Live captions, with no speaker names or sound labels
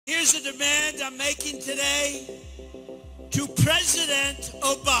Here's a demand I'm making today to President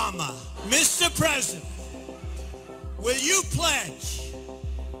Obama. Mr. President, will you pledge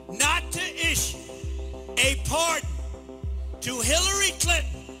not to issue a pardon to Hillary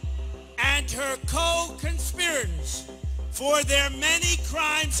Clinton and her co-conspirators for their many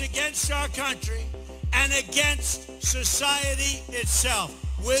crimes against our country and against society itself?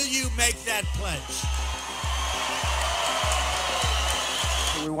 Will you make that pledge?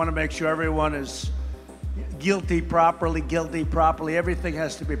 We want to make sure everyone is guilty properly. Everything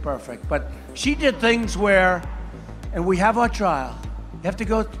has to be perfect. But she did things where, and we have our trial. You have to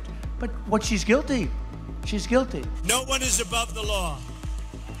go, but what she's guilty. She's guilty. No one is above the law.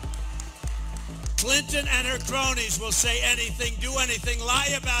 Clinton and her cronies will say anything, do anything,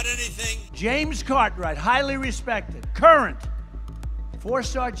 lie about anything. James Cartwright, highly respected, current,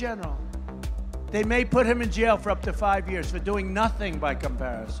 4-star general. They may put him in jail for up to 5 years for doing nothing by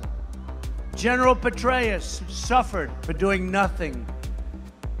comparison. General Petraeus suffered for doing nothing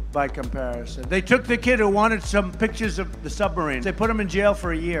by comparison. They took the kid who wanted some pictures of the submarine. They put him in jail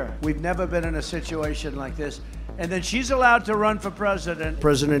for a year. We've never been in a situation like this. And then she's allowed to run for president.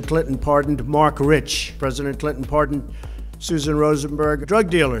 President Clinton pardoned Mark Rich. President Clinton pardoned Susan Rosenberg. Drug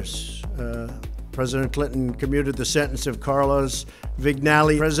dealers. President Clinton commuted the sentence of Carlos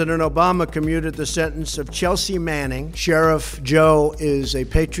Vignali. President Obama commuted the sentence of Chelsea Manning. Sheriff Joe is a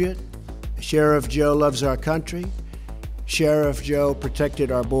patriot. Sheriff Joe loves our country. Sheriff Joe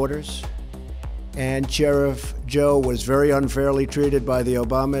protected our borders. And Sheriff Joe was very unfairly treated by the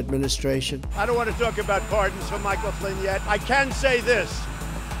Obama administration. I don't want to talk about pardons for Michael Flynn yet. I can say this.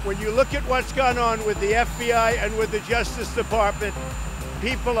 When you look at what's gone on with the FBI and with the Justice Department,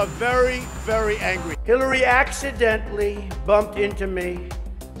 people are very, very angry. Hillary accidentally bumped into me,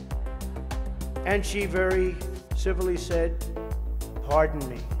 and she very civilly said, "Pardon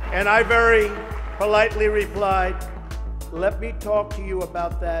me." And I very politely replied, "Let me talk to you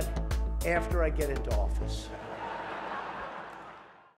about that after I get into office."